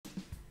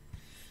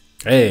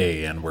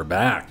Hey, and we're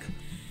back.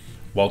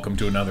 Welcome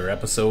to another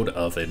episode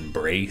of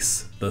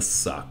Embrace the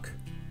Suck.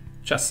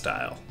 Chess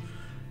style.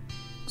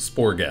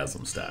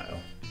 Sporgasm style.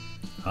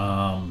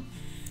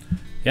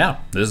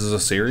 This is a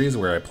series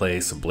where I play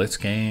some blitz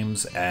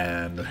games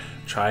and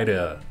try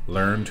to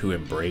learn to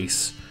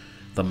embrace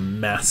the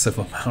massive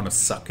amount of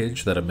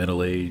suckage that a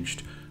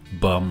middle-aged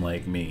bum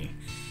like me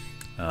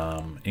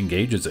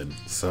engages in.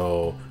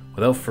 So,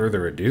 without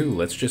further ado,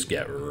 let's just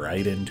get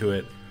right into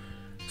it.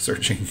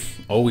 Searching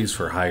always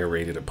for higher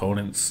rated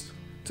opponents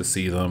to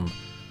see them.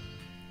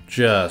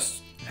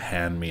 Just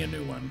hand me a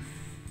new one.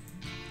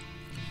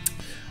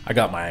 I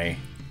got my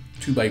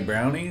 2-bite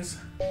brownies.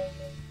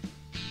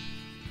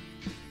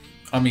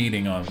 I'm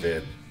eating on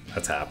vid.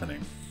 That's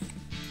happening.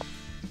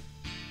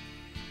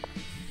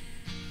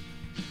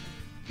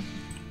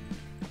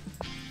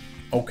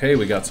 Okay,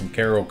 we got some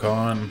Caro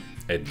Kann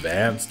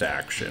advanced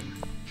action.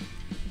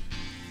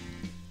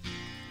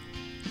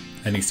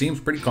 And he seems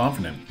pretty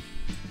confident.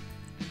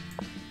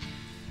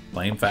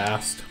 Playing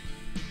fast.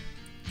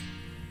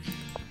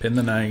 Pin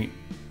the knight.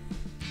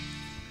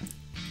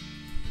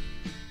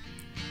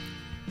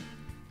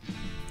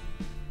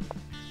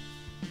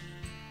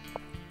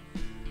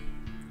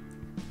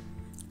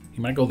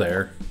 He might go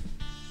there.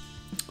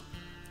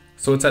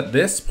 So it's at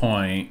this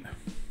point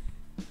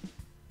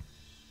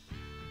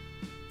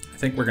I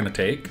think we're gonna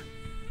take.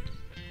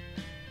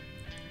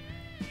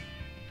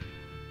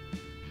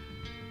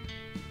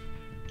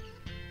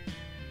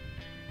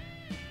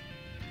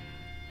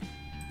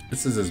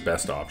 This is his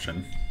best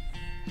option.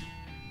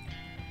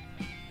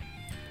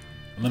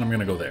 And then I'm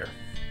gonna go there.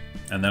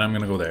 And then I'm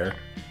gonna go there.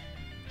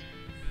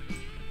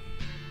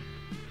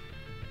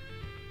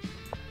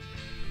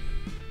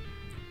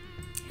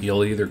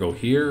 He'll either go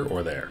here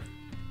or there.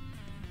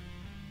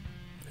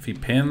 If he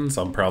pins,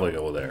 I'll probably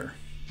go there.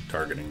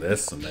 Targeting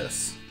this and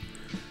this.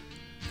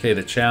 Okay,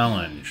 the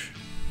challenge.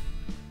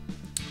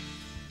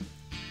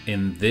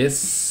 In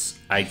this,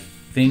 I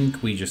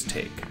think we just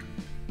take.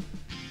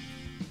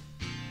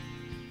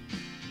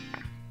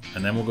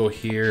 And then we'll go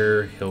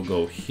here, he'll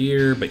go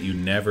here, but you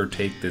never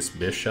take this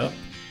bishop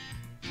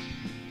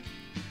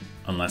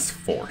unless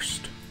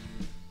forced.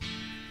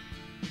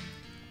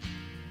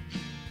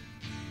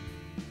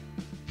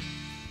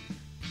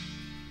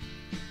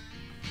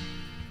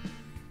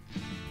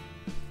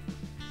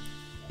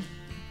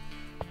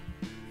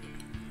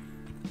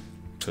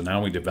 So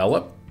now we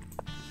develop.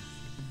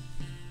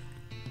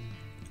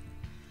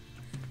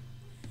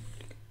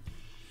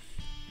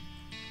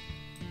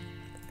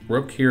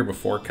 Rook here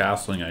before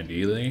castling,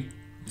 ideally,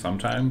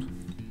 sometimes,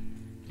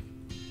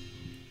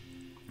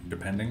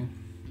 depending.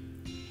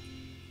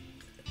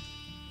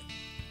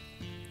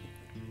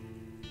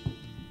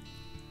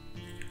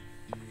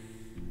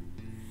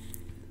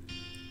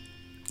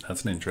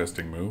 That's an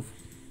interesting move.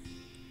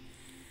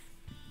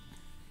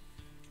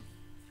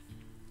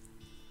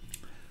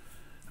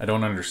 I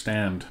don't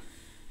understand.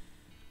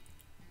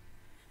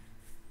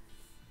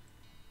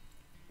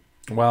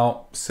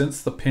 Well,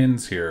 since the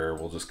pin's here,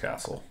 we'll just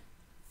castle.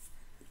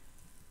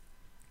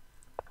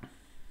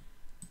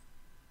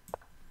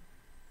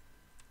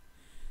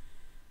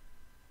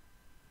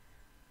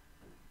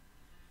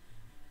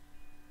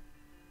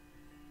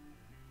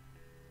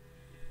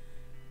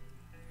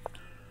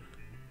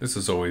 This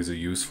is always a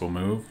useful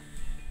move.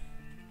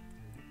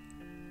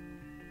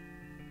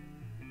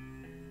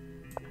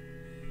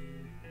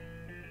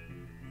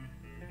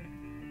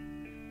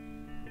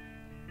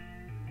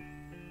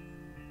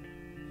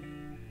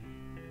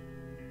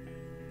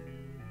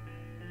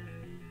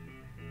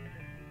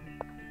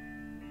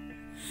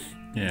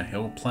 Yeah,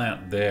 he'll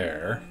plant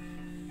there.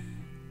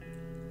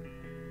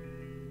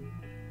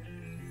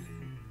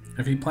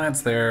 If he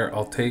plants there,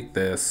 I'll take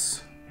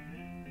this.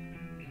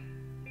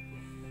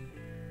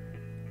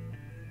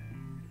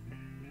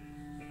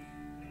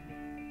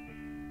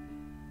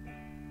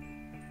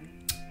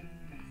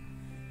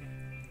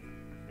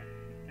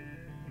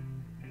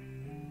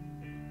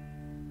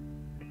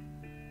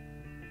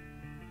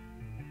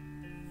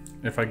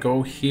 If I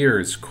go here,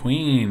 his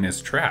queen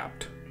is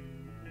trapped.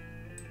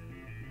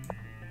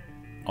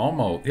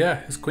 Almost.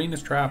 Yeah, his queen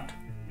is trapped.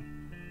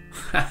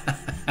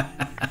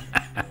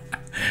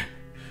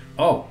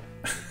 Oh.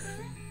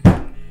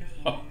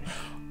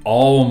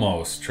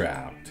 Almost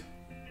trapped.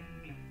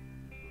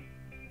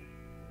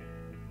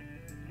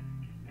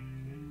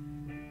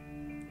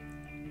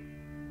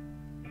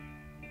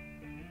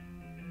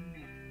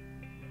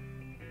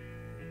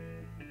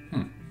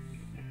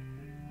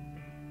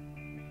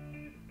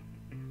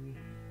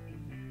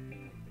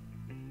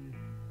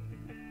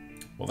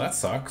 Well, that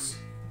sucks.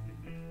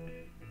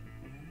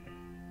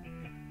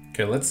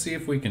 Okay, let's see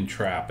if we can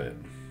trap it.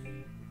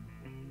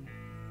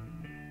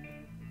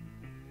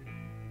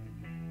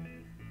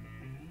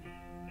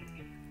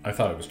 I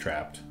thought it was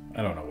trapped.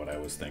 I don't know what I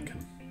was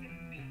thinking.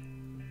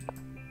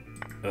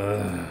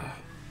 Ugh.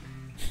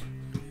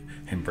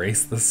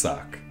 Embrace the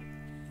suck.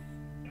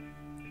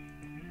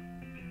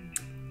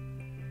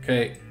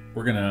 Okay,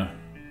 we're gonna...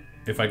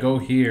 If I go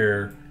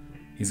here,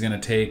 he's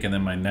gonna take and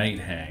then my knight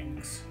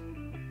hangs.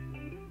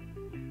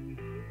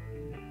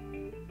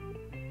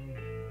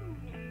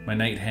 My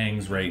knight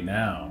hangs right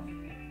now.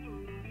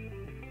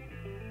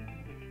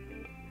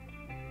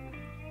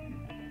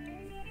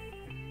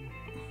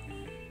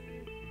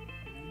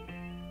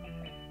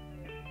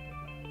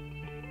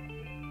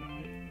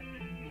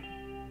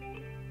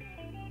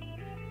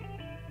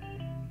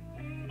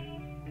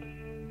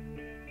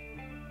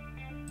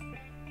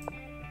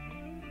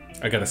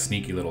 I got a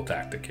sneaky little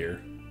tactic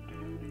here.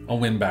 I'll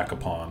win back a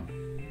pawn.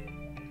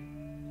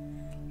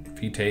 If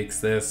he takes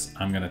this,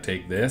 I'm going to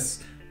take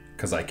this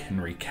because I can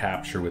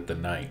recapture with the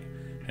knight.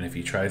 And if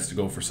he tries to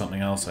go for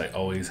something else, I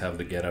always have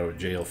the get out of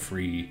jail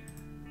free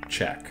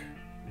check.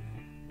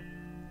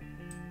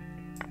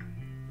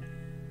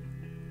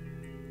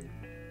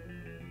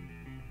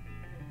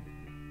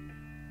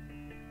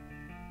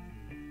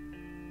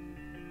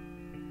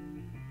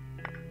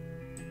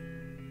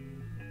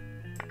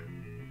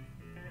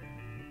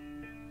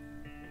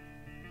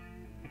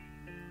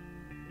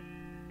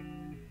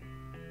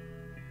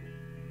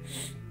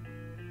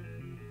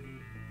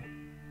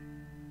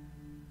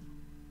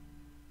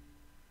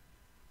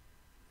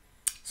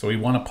 So he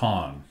won a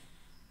pawn.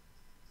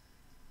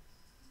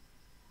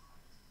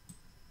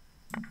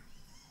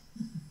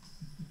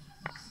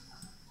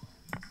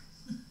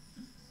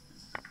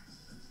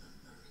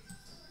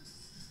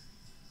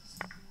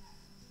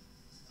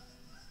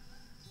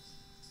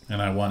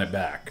 And I won it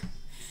back.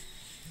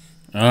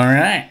 All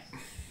right.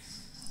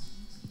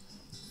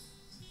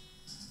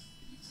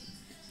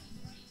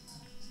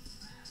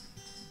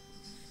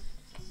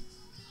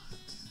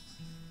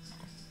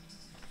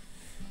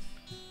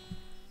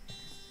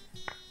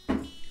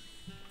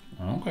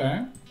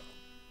 Okay.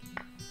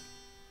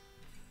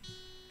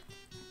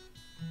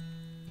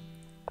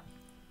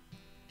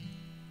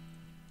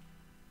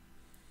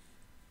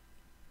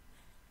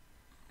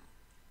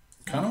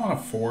 Kind of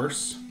want to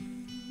force.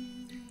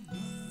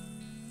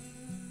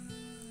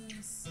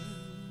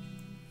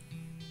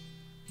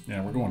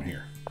 Yeah, we're going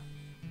here.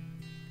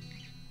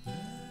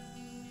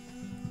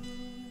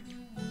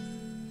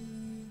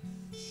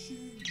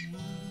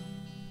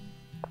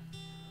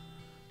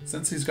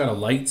 Since he's got a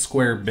light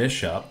square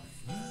bishop,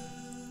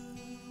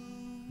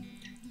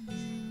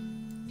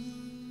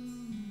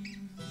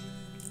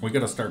 we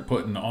got to start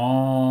putting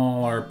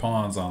all our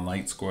pawns on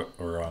light square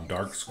or on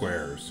dark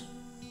squares.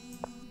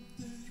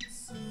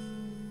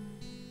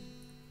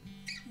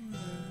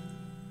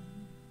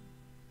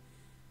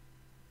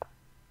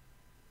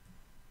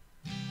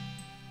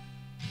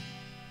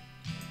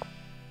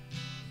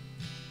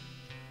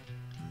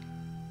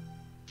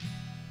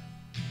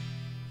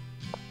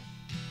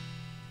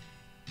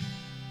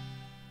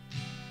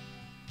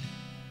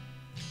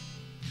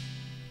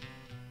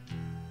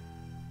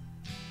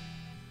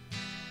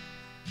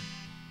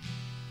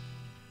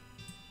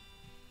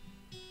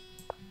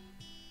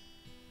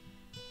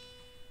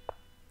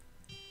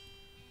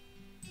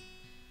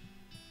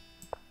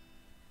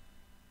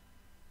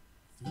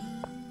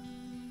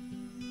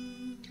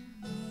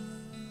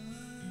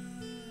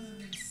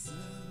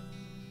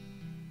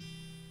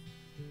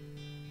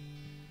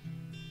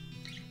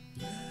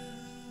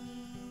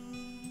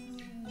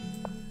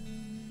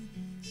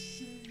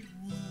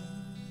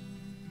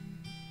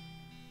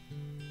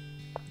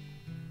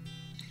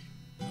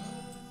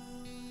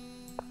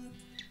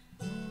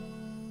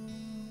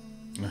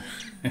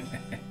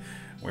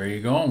 Where are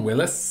you going,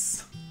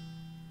 Willis?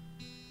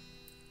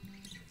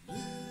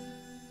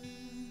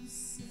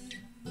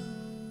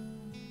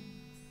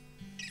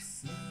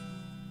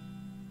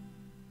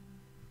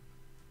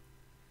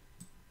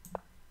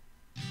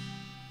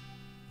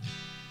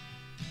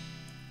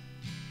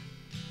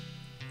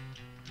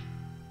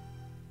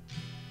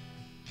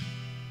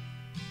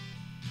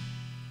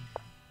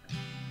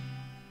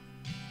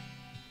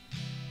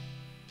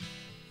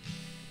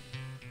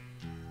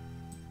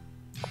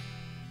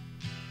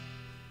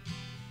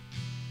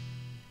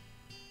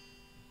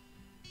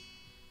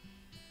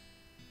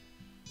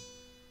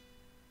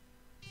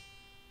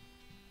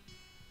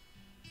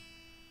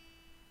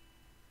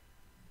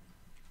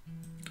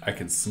 I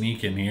can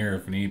sneak in here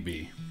if need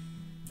be,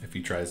 if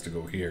he tries to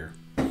go here.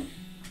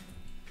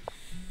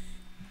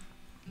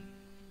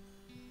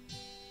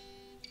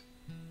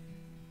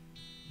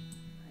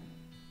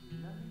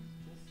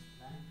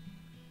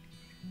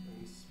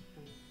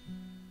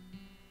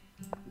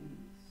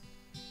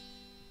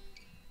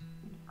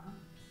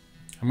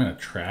 I'm going to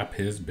trap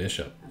his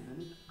bishop.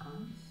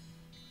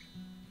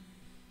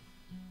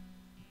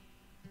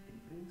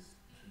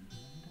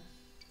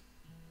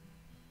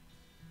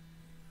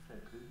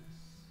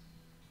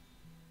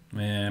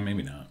 Eh,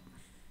 maybe not.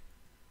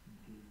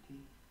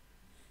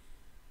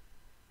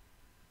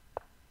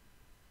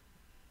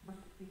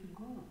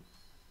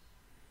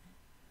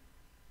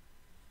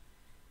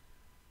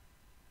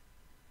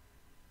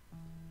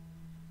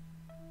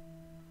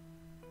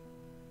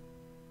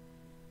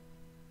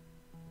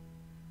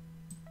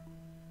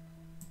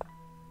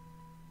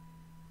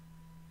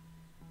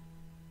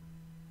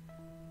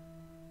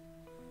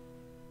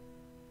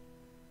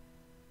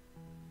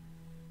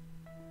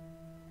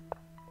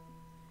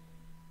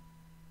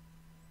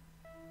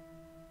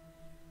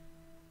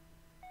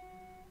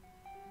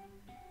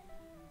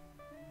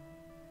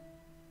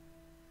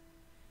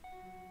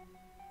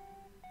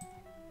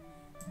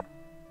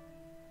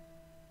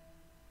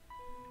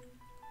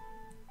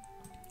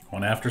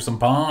 Going after some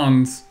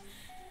pawns.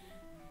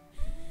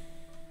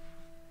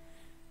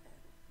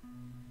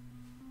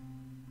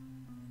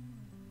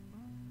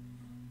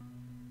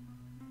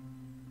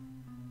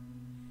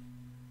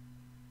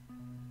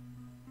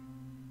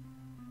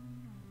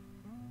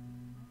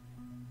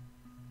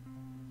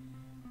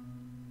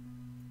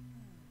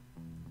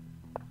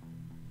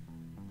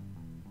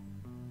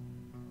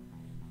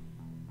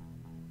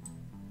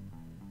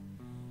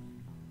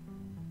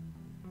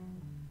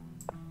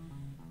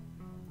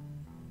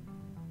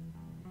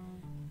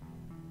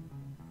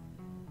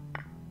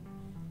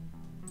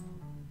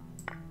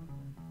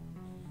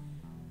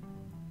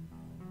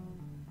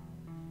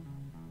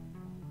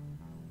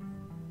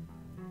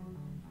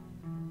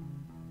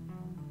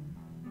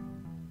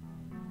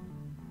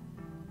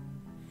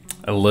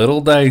 A little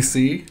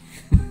dicey.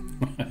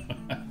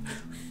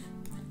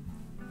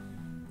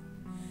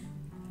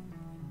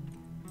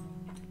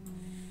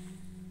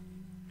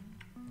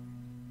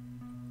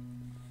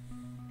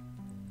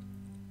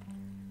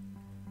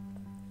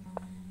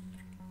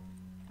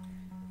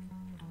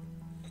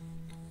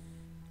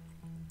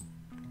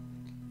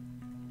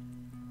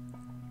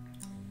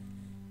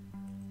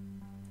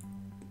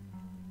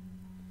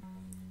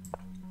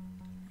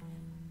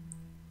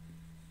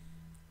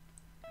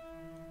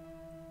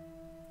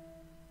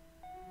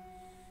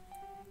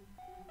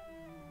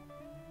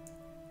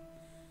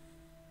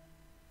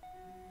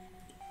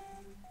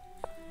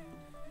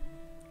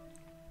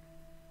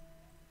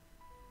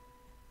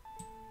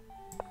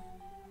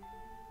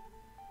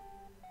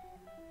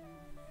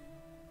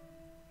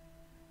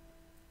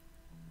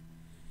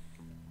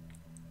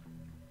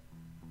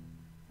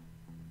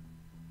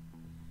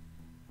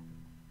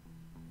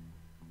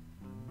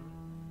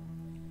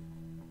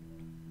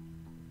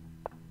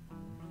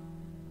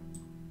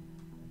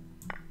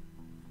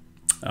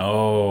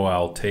 Oh,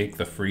 I'll take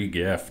the free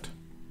gift.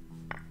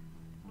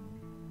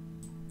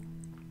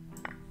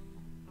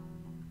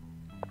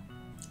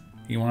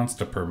 He wants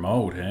to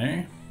promote,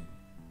 eh?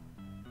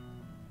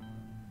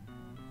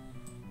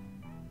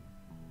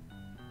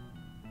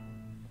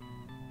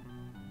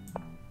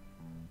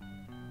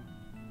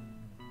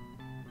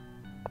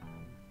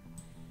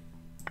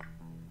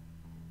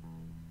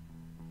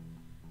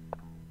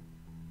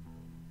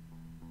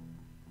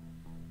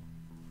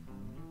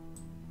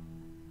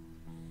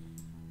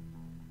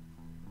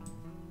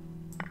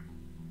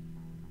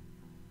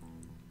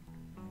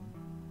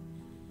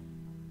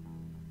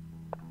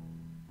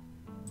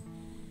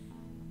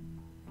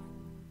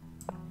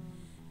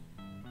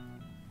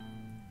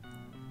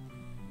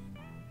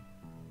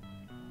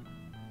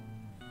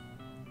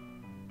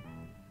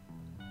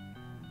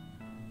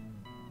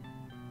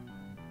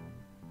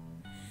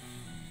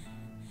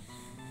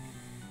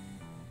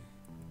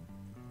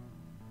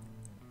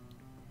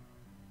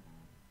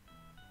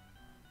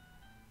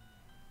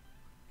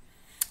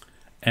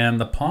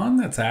 And the pawn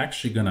that's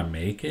actually going to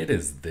make it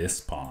is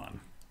this pawn.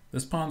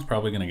 This pawn's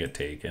probably going to get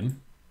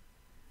taken.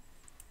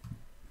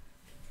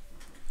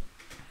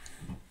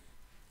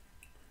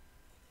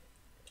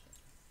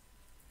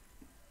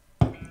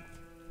 I'm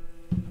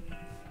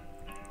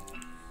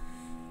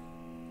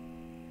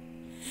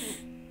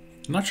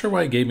not sure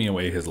why he gave me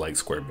away his light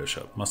square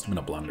bishop. Must have been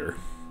a blunder.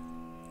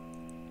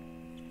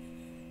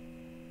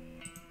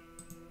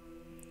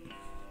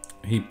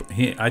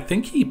 I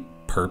think he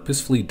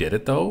purposefully did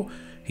it though.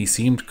 He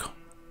seemed...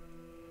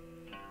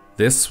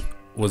 This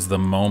was the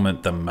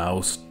moment the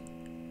mouse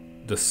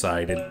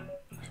decided...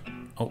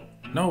 Oh,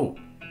 no.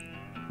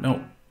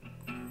 No.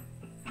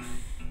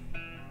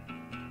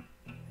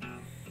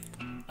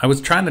 I was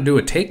trying to do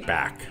a take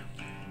back.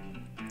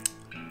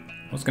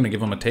 I was going to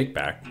give him a take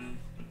back.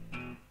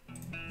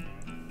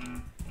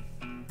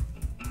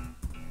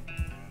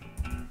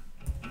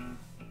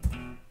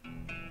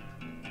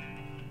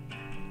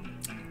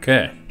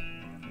 Okay.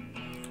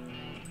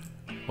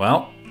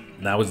 Well,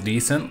 that was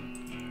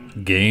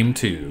decent. Game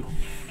 2.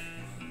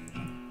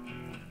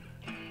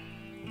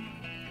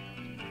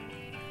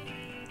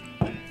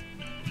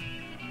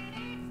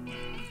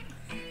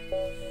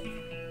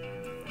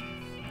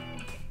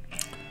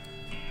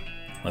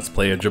 Let's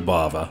play a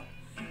Jobava.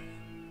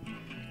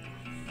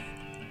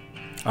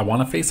 I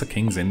want to face a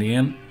King's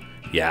Indian.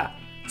 Yeah,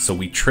 so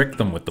we trick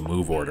them with the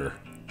move order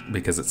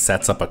because it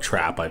sets up a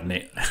trap I've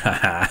made.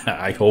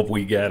 I hope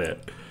we get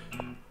it.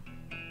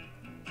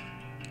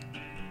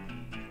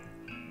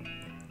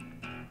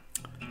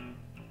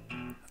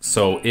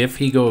 So if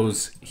he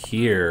goes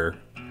here,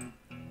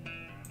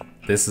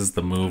 this is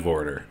the move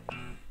order.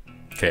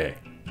 Okay,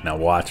 now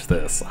watch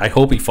this. I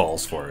hope he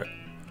falls for it.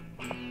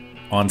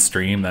 On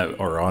stream that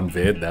or on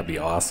vid, that'd be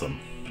awesome.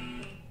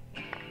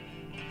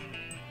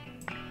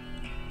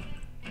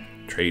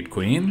 Trade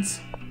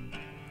queens.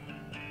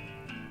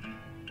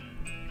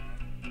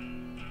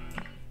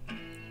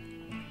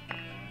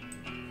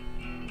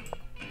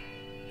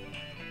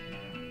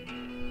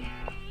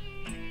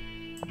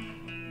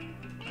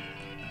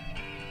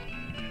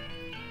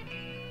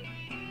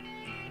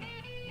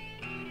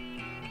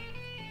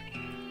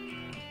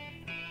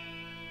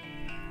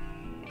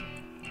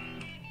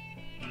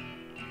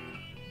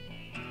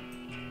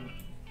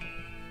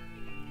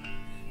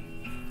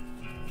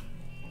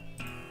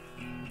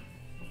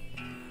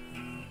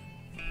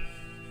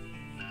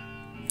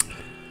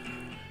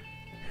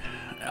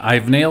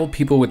 I've nailed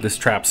people with this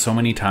trap so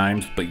many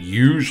times, but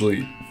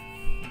usually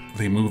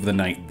they move the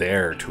knight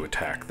there to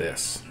attack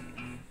this.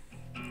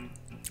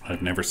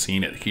 I've never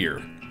seen it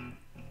here.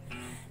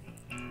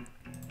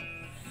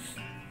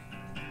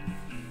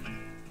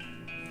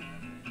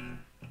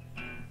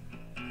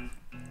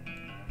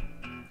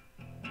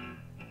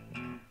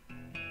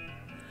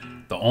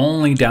 The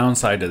only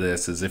downside to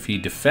this is if he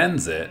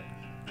defends it,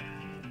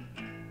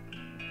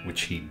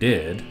 which he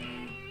did,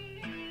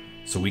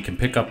 so we can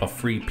pick up a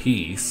free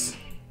piece.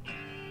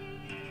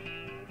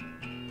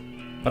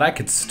 But I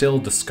could still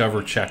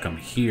discover check him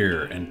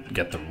here and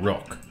get the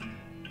rook.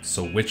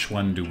 So which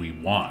one do we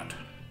want?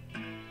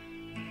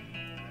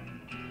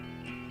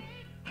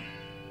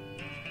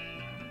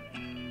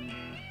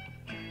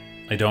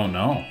 I don't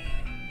know.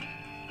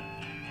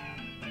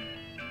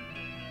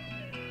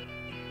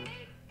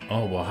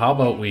 Oh, well, how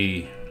about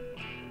we...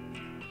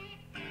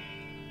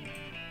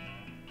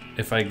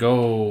 If I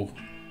go...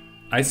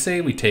 I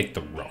say we take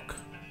the rook.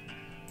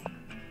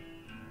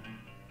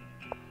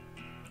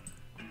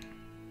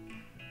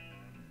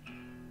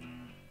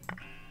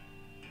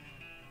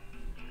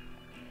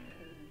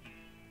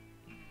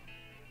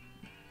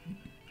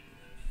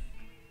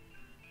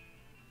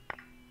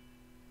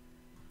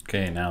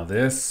 Okay, now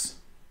this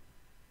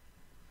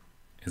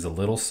is a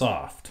little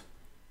soft.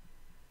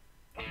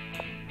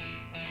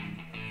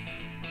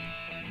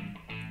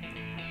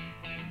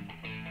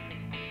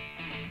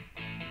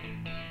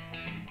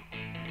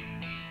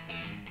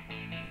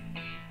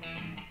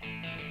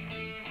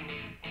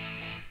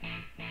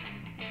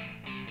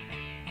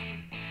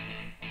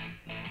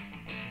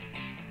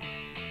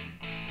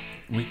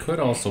 We could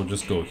also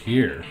just go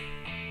here.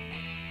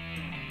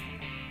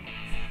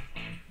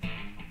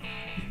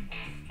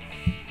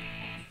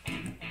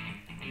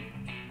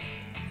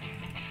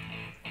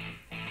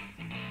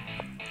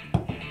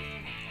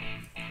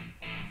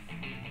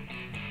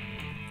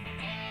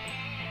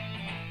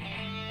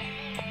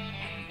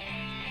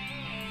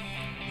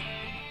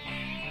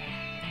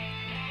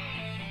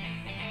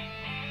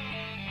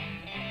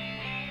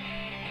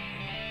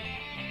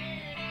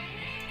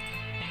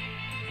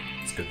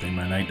 It's a good thing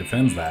my knight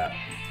defends that.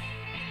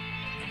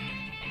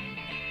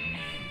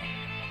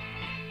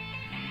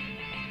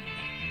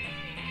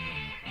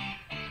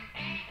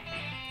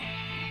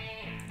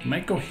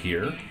 Might go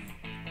here.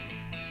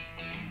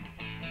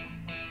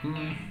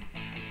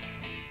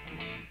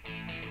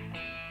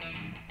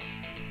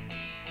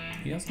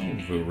 He has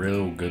no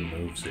real good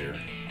moves here.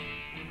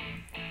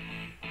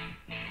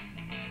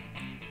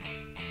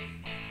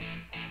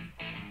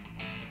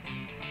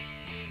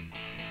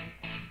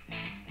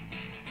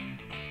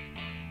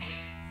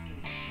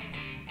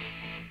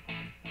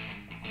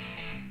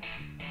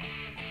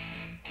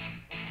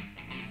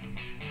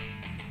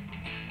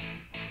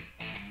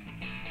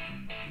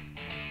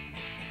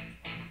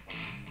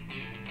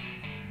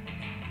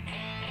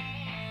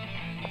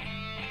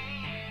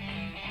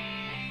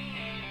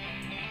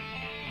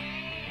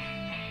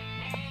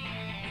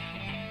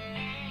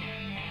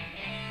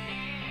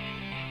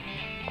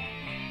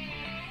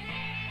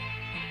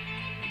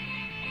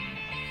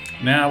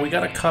 Now we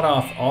gotta cut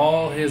off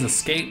all his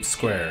escape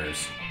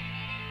squares.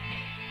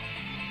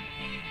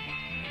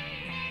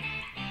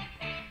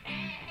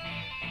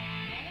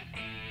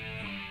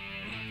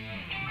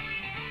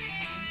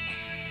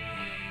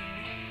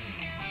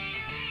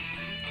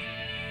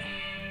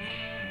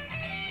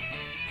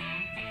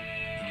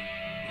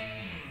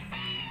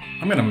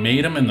 I'm gonna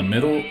mate him in the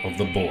middle of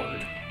the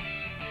board.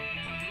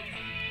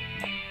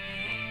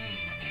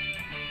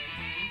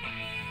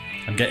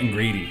 I'm getting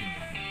greedy.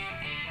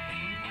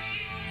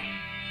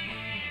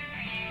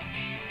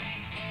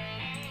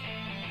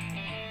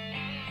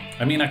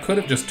 I mean, I could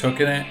have just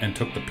taken it and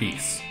took the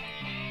piece.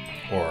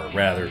 Or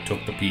rather,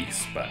 took the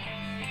piece, but...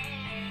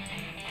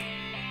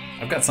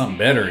 I've got something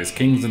better. His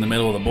king's in the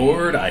middle of the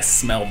board. I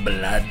smell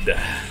blood.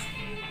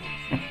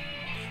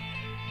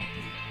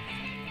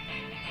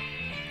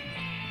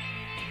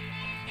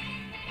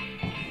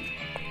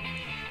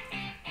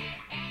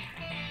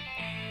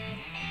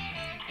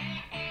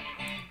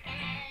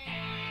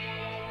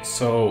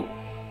 So,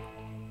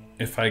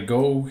 if I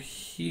go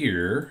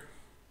here...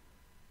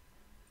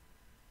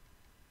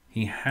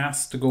 He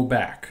has to go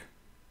back.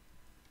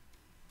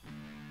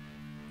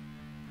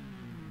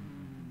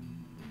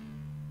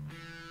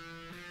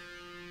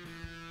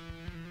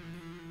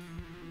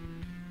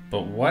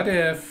 But what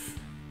if...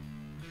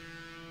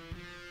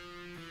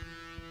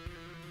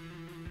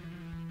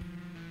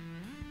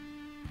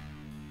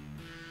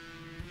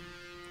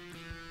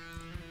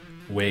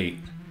 Wait.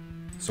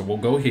 So we'll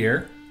go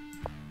here.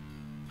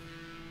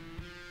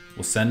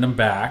 We'll send him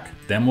back.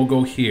 Then we'll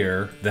go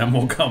here. Then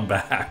we'll come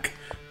back.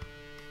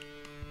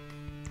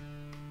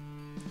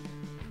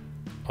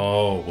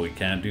 Oh, we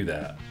can't do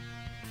that.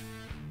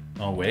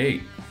 Oh,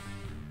 wait.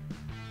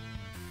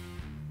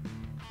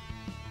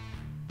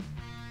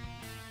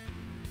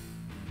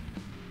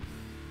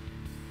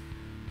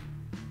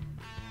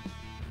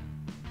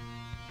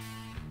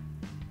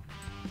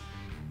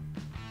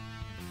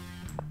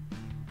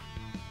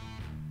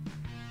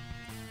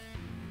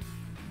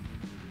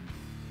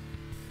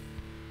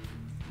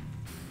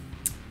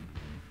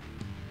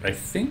 I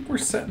think we're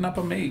setting up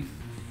a mate.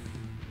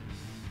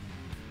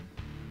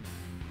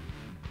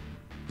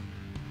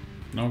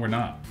 No, we're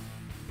not.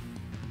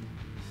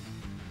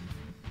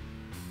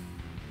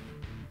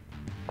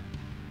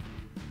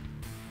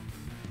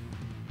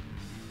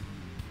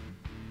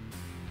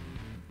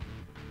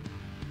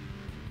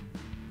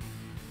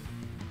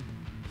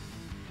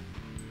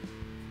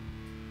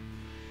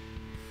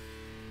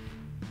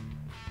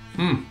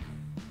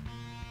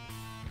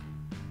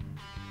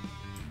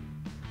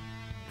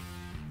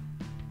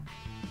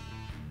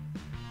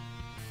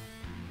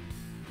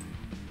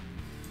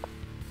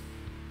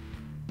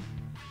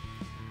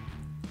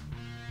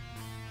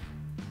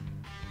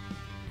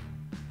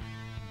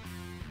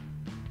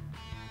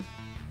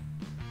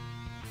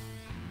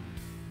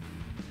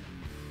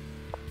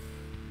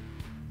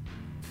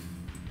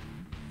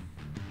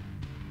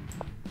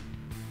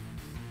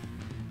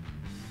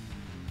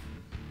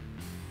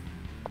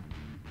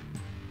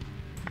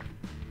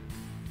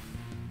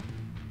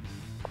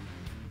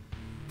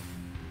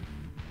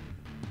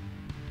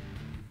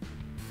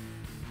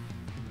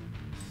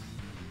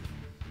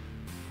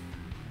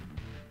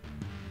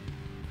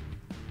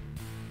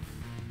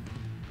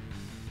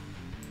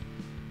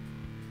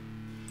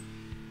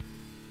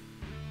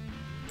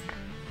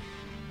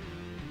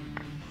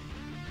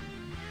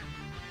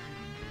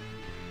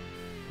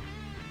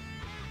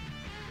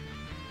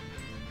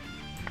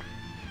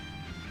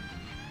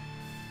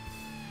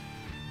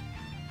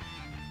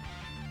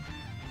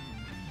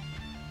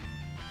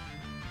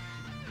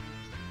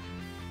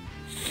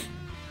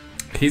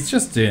 He's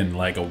just in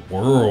like a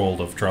world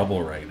of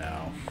trouble right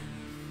now.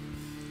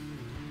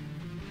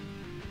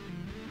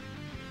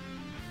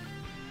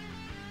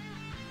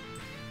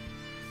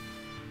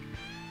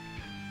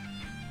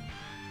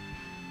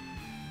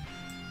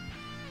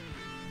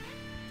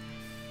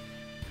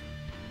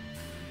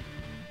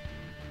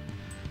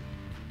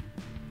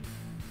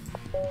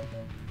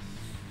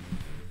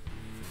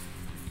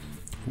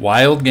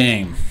 Wild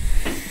game.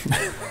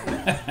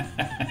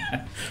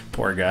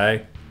 Poor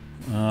guy.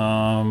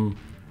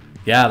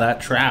 Yeah, that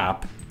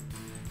trap.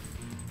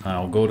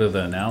 I'll go to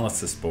the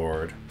analysis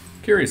board.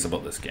 Curious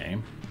about this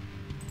game.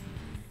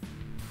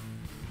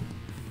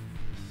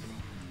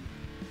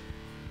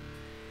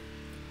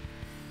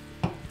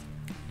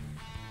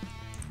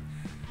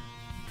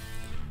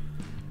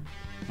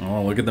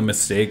 Oh, look at the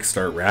mistakes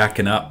start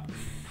racking up.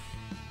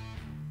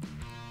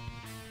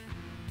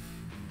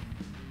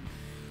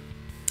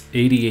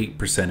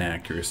 88%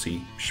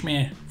 accuracy.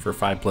 Shmeh for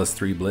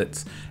 5+3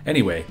 blitz.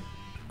 Anyway,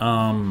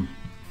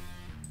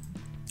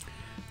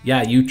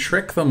 yeah, you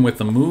trick them with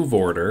the move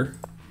order.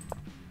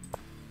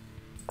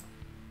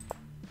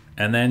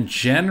 And then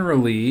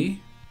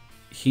generally,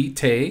 he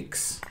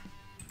takes,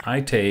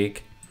 I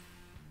take,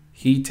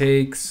 he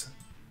takes,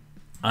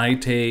 I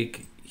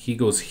take, he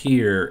goes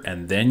here,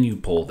 and then you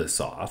pull this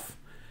off.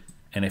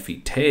 And if he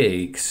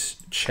takes,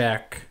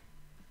 check,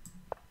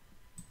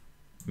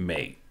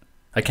 mate.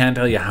 I can't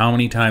tell you how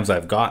many times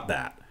I've got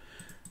that.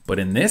 But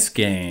in this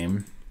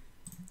game,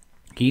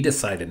 he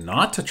decided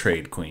not to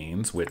trade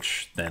queens,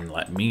 which then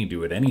let me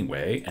do it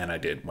anyway, and I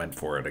went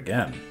for it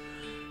again.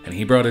 And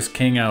he brought his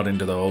king out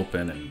into the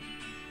open, and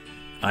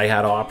I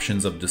had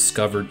options of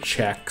discovered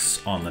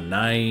checks on the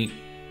knight,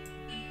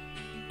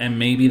 and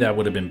maybe that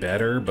would have been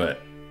better,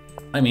 but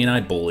I mean,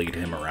 I bullied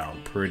him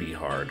around pretty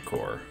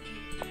hardcore.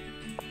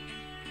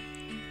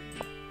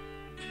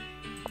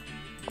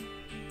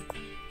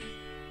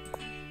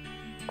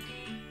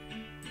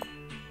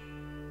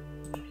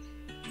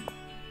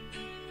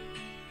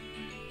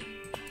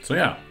 So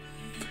yeah,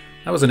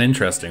 that was an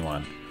interesting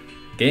one.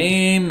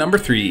 Game number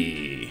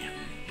 3.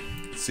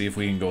 Let's see if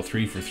we can go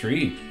 3 for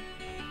 3.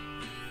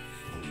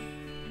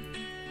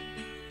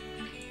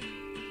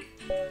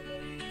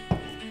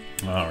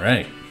 All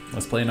right,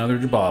 let's play another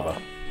Jobava.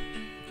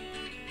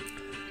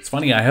 It's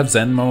funny, I have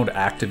Zen mode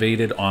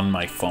activated on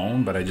my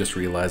phone, but I just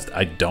realized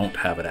I don't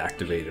have it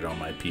activated on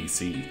my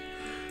PC.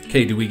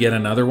 Okay, do we get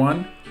another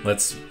one?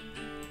 Let's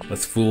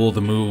fool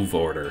the move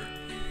order.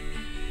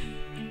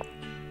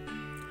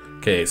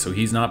 Okay, so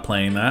he's not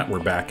playing that. We're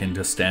back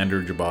into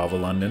standard Jobava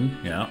London.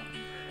 Yeah.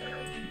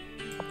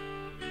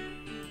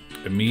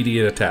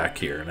 Immediate attack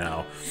here.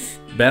 Now,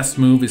 best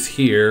move is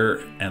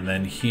here, and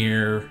then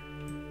here,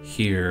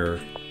 here,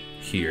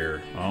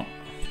 here. Oh,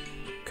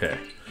 okay.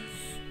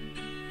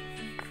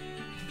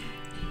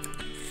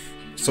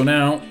 So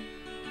now,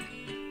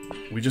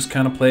 we just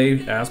kind of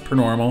play as per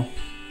normal.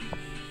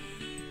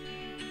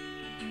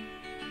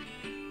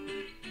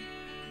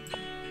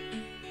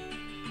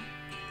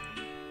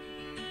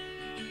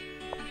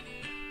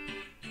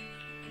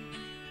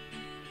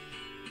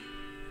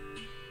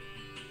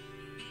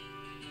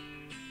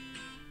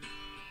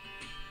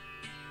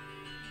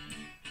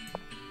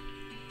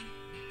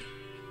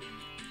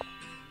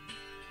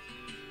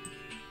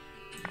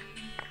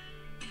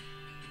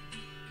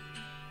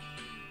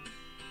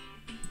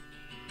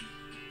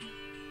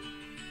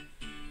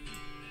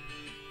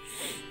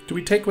 Do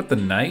we take with the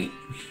knight?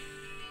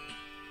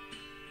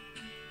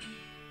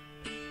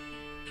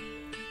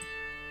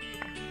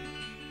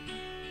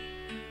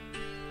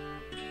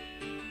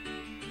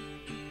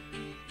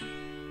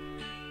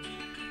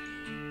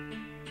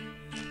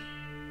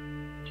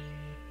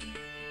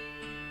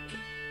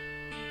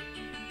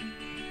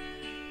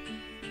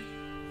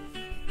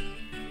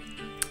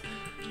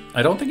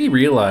 I don't think he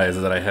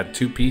realized that I had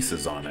 2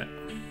 pieces on it.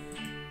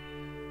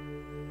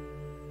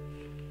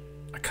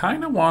 I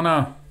kind of want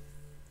to...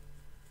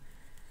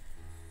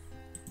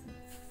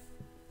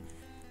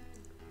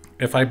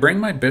 If I bring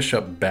my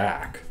bishop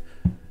back,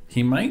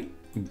 he might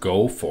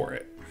go for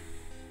it.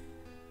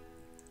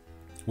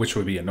 Which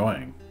would be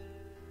annoying.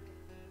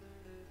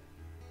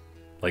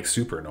 Like,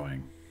 super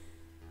annoying.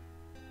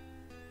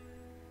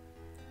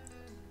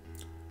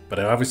 But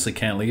I obviously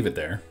can't leave it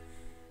there.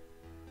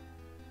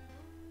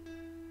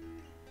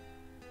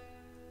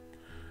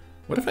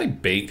 What if I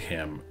bait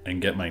him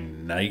and get my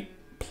knight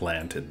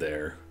planted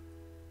there?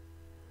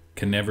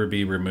 Can never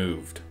be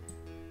removed.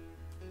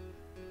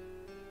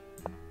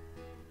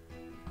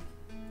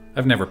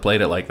 I've never played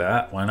it like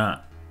that. Why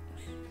not?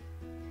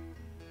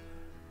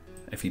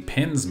 If he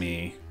pins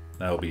me,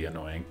 that'll be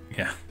annoying.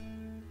 Yeah.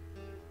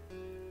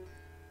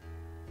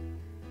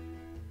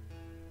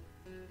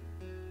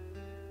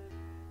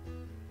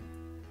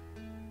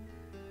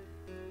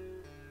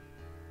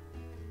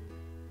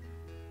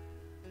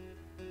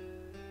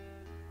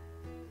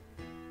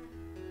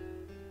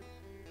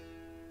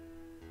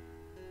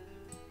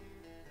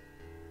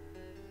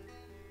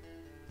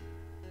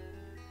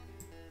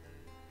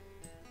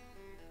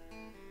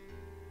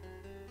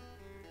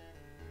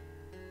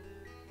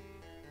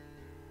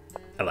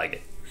 I like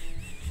it.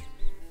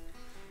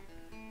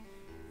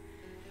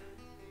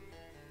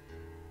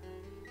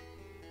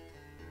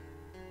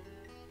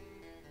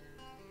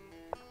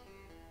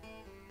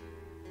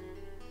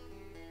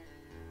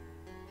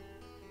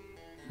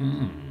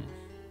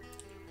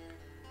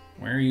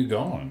 Where are you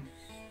going?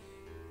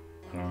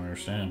 I don't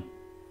understand.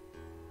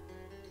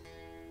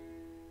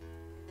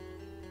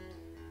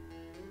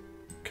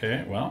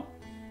 Okay, well.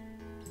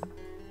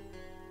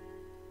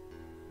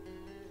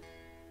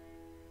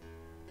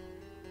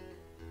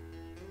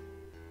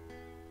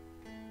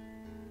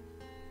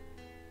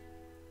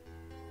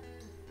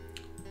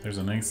 There's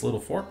a nice little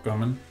fork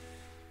coming.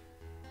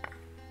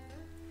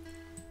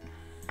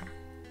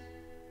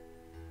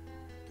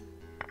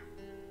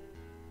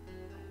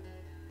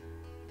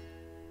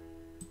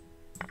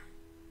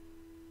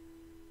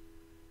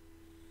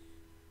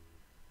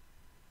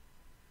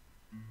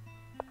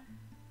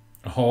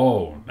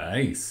 Oh,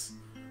 nice.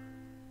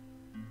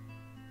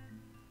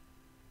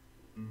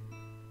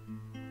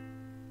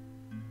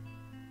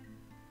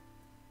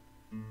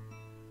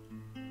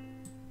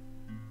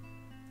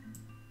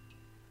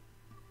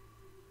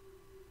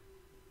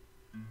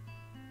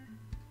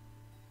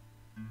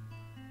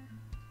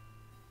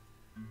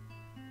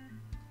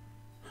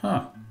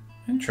 Huh.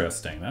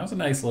 Interesting. That was a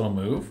nice little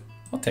move.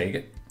 I'll take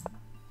it.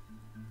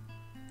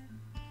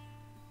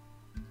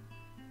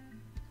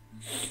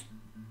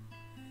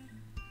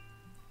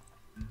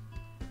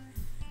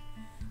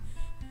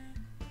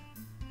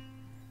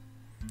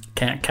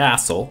 Can't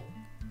castle.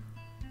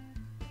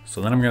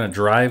 So then I'm going to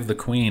drive the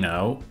queen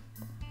out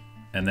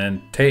and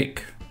then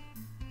take.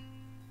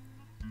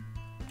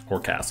 Or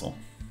castle.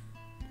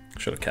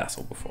 Should have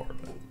castled before,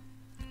 but...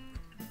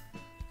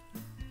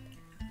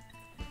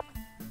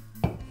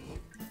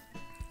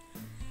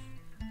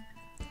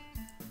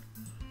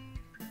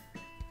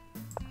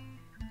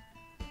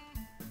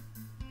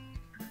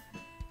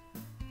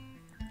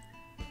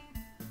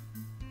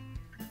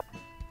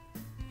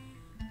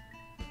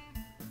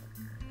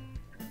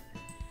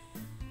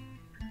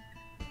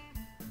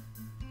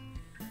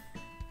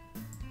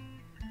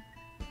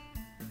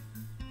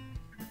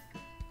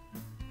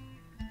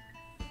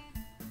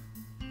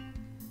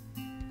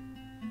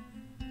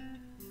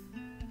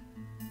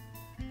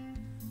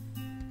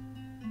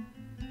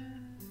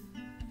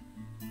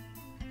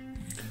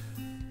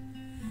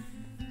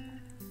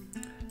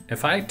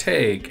 If I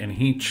take and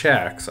he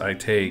checks, I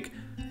take...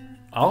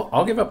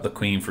 I'll give up the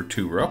queen for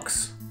 2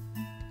 rooks.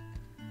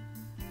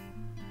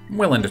 I'm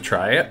willing to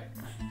try it.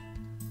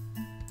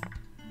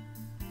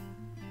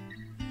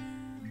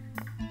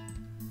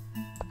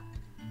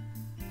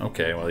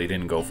 Okay, well, he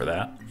didn't go for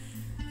that.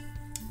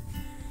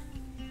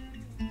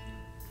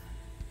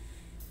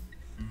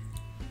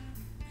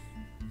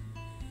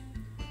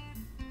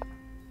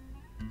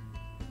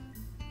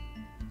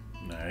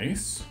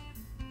 Nice.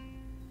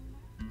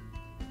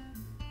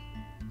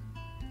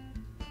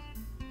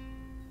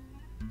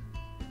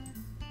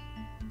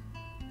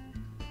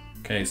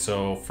 Okay,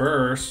 so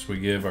first we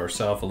give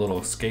ourselves a little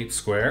escape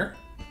square.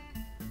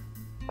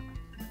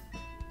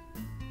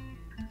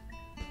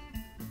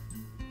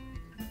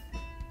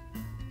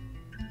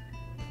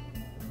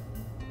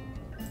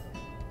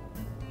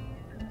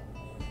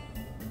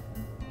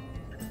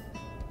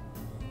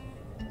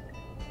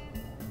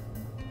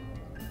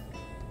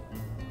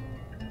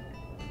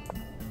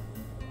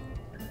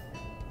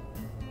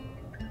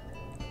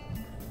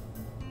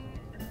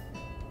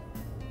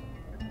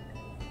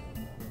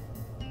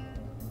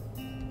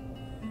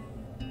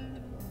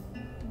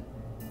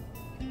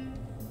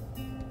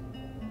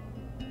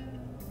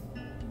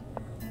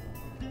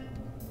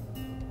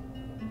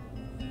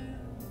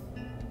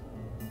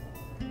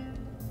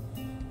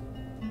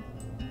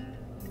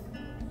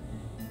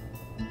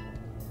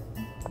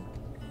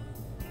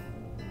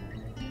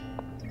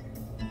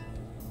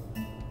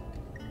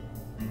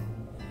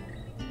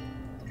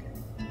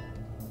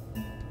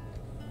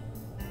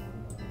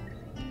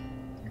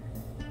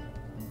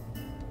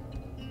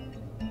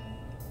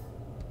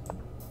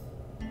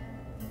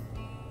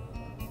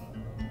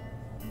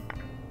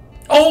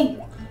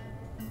 Oh!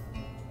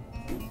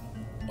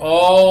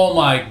 Oh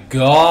my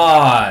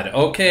god.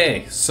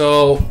 Okay,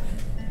 so...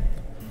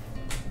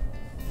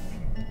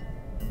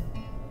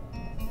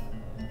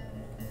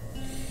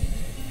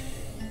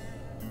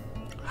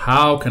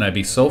 How can I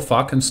be so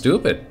fucking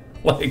stupid?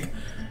 Like...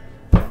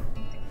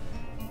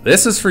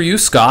 This is for you,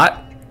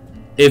 Scott.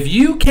 If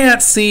you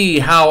can't see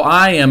how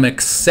I am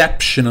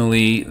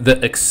exceptionally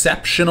the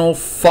exceptional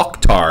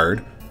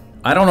fucktard,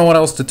 I don't know what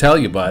else to tell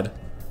you, bud.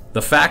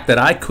 The fact that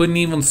I couldn't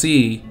even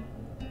see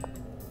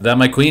that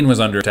my queen was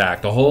under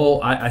attack. The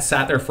whole... I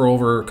sat there for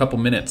over a couple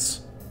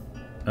minutes.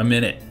 A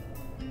minute.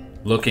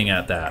 Looking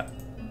at that.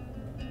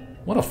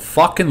 What a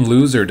fucking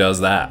loser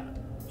does that?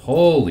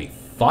 Holy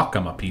fuck,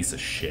 I'm a piece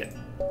of shit.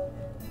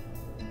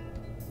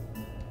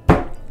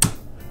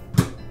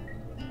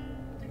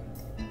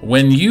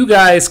 When you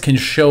guys can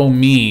show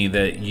me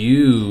that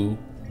you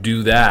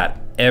do that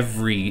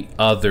every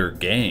other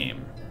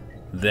game,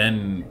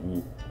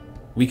 then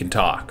we can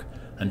talk.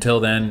 Until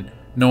then,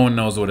 no one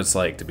knows what it's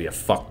like to be a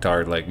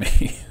fucktard like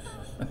me.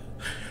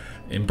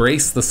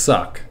 Embrace the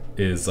suck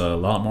is a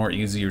lot more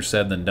easier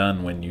said than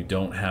done when you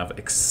don't have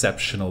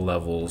exceptional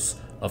levels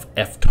of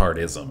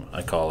f-tardism,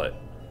 I call it.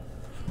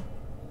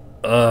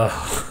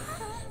 Ugh.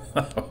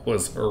 That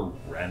was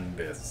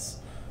horrendous.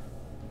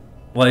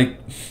 Like...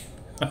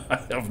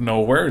 I have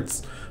no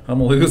words. I'm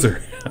a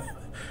loser.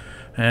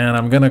 And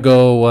I'm gonna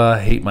go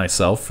hate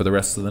myself for the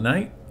rest of the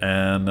night.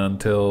 And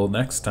until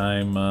next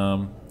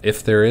time,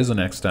 if there is a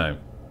next time,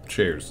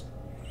 cheers.